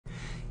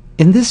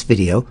In this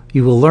video,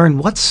 you will learn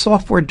what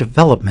software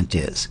development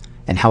is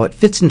and how it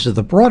fits into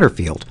the broader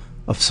field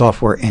of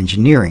software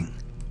engineering.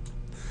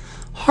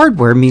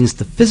 Hardware means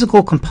the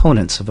physical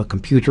components of a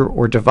computer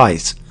or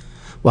device,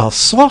 while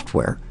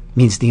software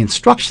means the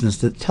instructions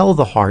that tell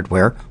the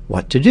hardware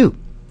what to do.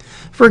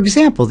 For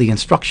example, the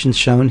instructions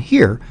shown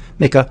here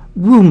make a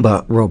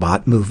Roomba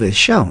robot move as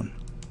shown.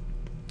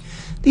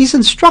 These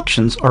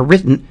instructions are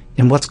written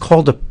in what's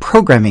called a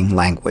programming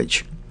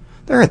language.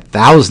 There are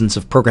thousands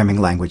of programming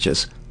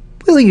languages.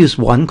 We'll use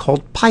one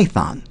called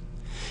Python.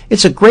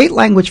 It's a great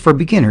language for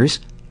beginners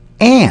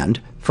and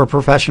for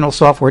professional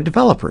software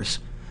developers.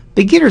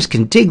 Beginners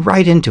can dig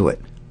right into it,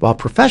 while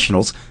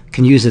professionals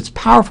can use its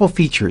powerful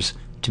features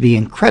to be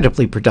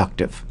incredibly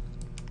productive.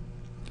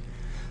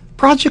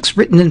 Projects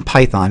written in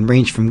Python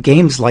range from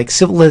games like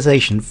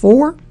Civilization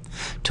 4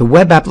 to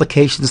web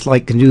applications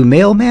like GNU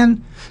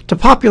Mailman to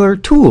popular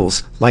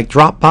tools like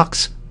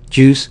Dropbox,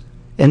 Juice,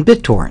 and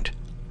BitTorrent.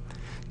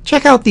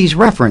 Check out these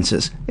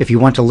references if you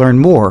want to learn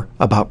more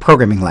about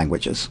programming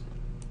languages.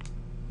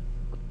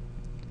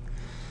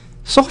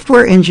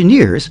 Software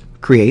engineers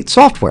create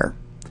software,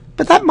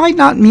 but that might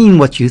not mean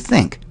what you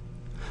think.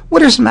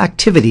 What are some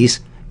activities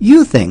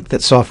you think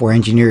that software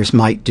engineers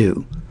might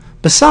do,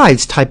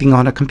 besides typing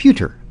on a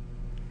computer?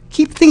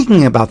 Keep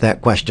thinking about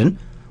that question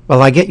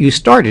while I get you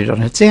started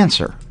on its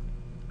answer.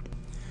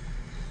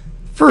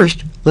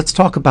 First, let's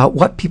talk about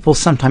what people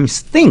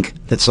sometimes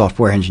think that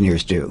software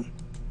engineers do.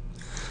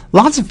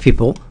 Lots of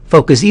people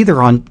focus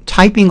either on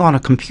typing on a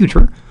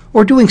computer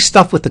or doing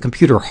stuff with the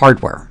computer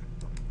hardware.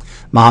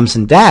 Moms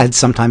and dads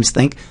sometimes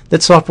think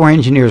that software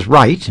engineers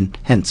write, and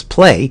hence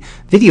play,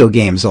 video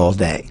games all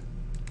day.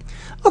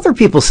 Other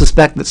people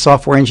suspect that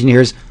software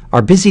engineers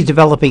are busy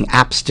developing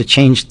apps to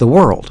change the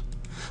world,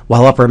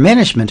 while upper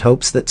management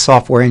hopes that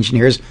software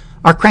engineers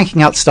are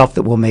cranking out stuff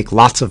that will make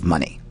lots of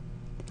money.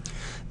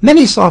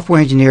 Many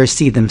software engineers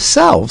see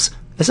themselves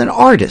as an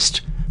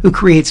artist who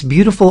creates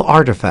beautiful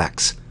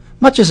artifacts,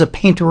 much as a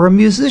painter or a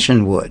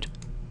musician would.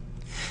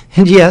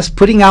 And yes,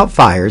 putting out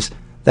fires,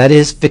 that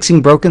is,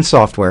 fixing broken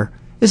software,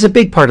 is a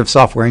big part of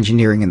software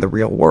engineering in the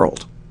real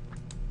world.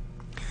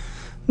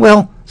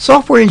 Well,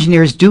 software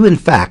engineers do in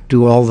fact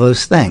do all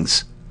those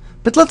things.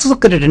 But let's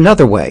look at it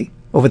another way,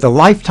 over the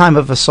lifetime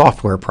of a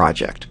software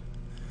project.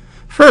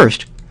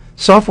 First,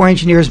 software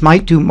engineers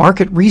might do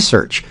market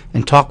research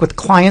and talk with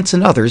clients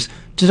and others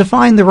to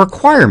define the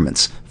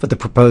requirements for the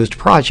proposed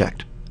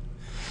project.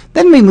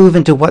 Then we move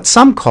into what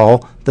some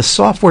call the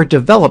software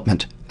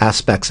development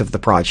aspects of the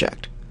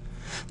project.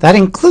 That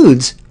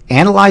includes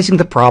analyzing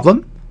the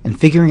problem and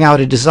figuring out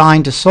a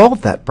design to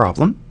solve that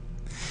problem,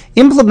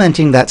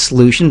 implementing that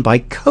solution by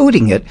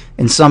coding it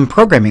in some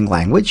programming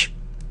language,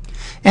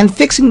 and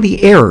fixing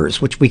the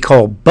errors, which we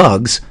call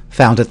bugs,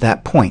 found at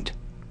that point.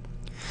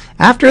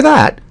 After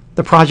that,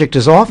 the project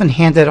is often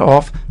handed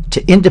off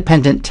to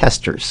independent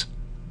testers.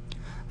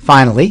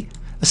 Finally,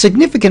 a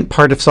significant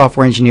part of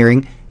software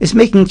engineering is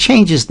making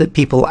changes that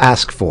people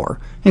ask for,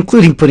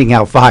 including putting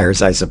out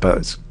fires, I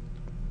suppose.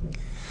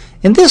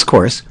 In this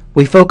course,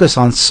 we focus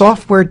on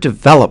software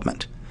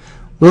development.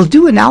 We'll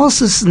do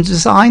analysis and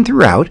design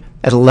throughout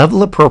at a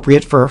level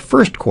appropriate for a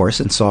first course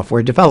in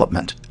software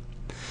development.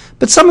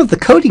 But some of the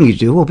coding you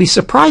do will be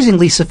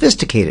surprisingly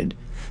sophisticated,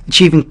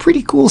 achieving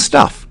pretty cool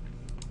stuff.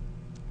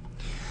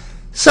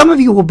 Some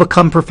of you will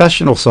become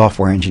professional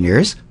software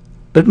engineers,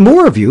 but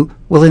more of you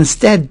will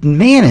instead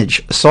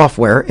manage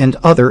software and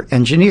other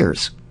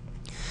engineers.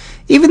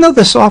 Even though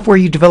the software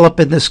you develop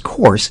in this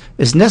course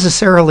is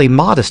necessarily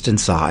modest in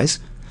size,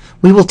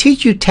 we will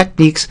teach you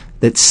techniques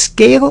that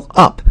scale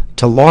up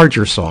to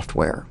larger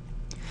software.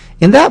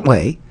 In that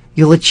way,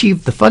 you'll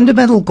achieve the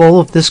fundamental goal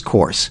of this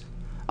course,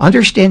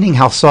 understanding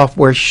how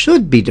software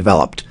should be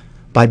developed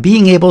by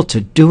being able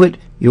to do it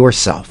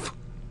yourself.